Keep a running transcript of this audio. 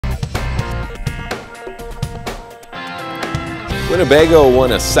Winnebago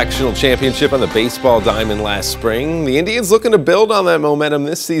won a sectional championship on the baseball diamond last spring. The Indians looking to build on that momentum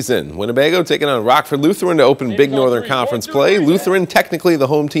this season. Winnebago taking on Rockford Lutheran to open Big Northern Conference play. Lutheran technically the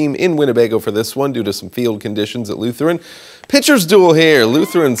home team in Winnebago for this one due to some field conditions at Lutheran. Pitchers duel here.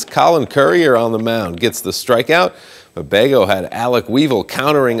 Lutheran's Colin Currier on the mound gets the strikeout. Winnebago had Alec Weevil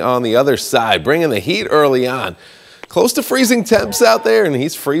countering on the other side, bringing the heat early on. Close to freezing temps out there, and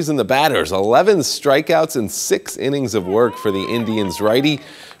he's freezing the batters. 11 strikeouts in 6 innings of work for the Indians righty,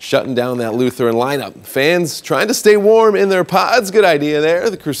 shutting down that Lutheran lineup. Fans trying to stay warm in their pods. Good idea there.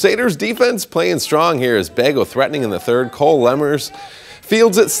 The Crusaders defense playing strong here as Bago threatening in the third. Cole Lemmers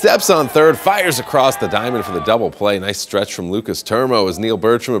fields it, steps on third, fires across the diamond for the double play. Nice stretch from Lucas Turmo as Neil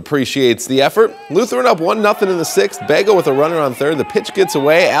Bertram appreciates the effort. Lutheran up 1-0 in the 6th. Bago with a runner on third. The pitch gets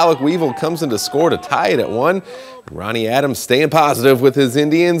away. Alec Weevil comes in to score to tie it at 1. Ronnie Adams staying positive with his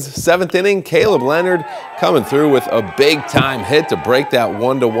Indians. 7th inning, Caleb Leonard coming through with a big-time hit to break that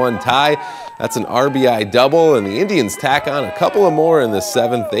 1-1 tie. That's an RBI double, and the Indians tack on a couple of more in the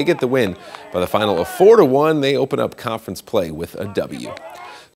 7th. They get the win by the final of 4-1. They open up conference play with a W.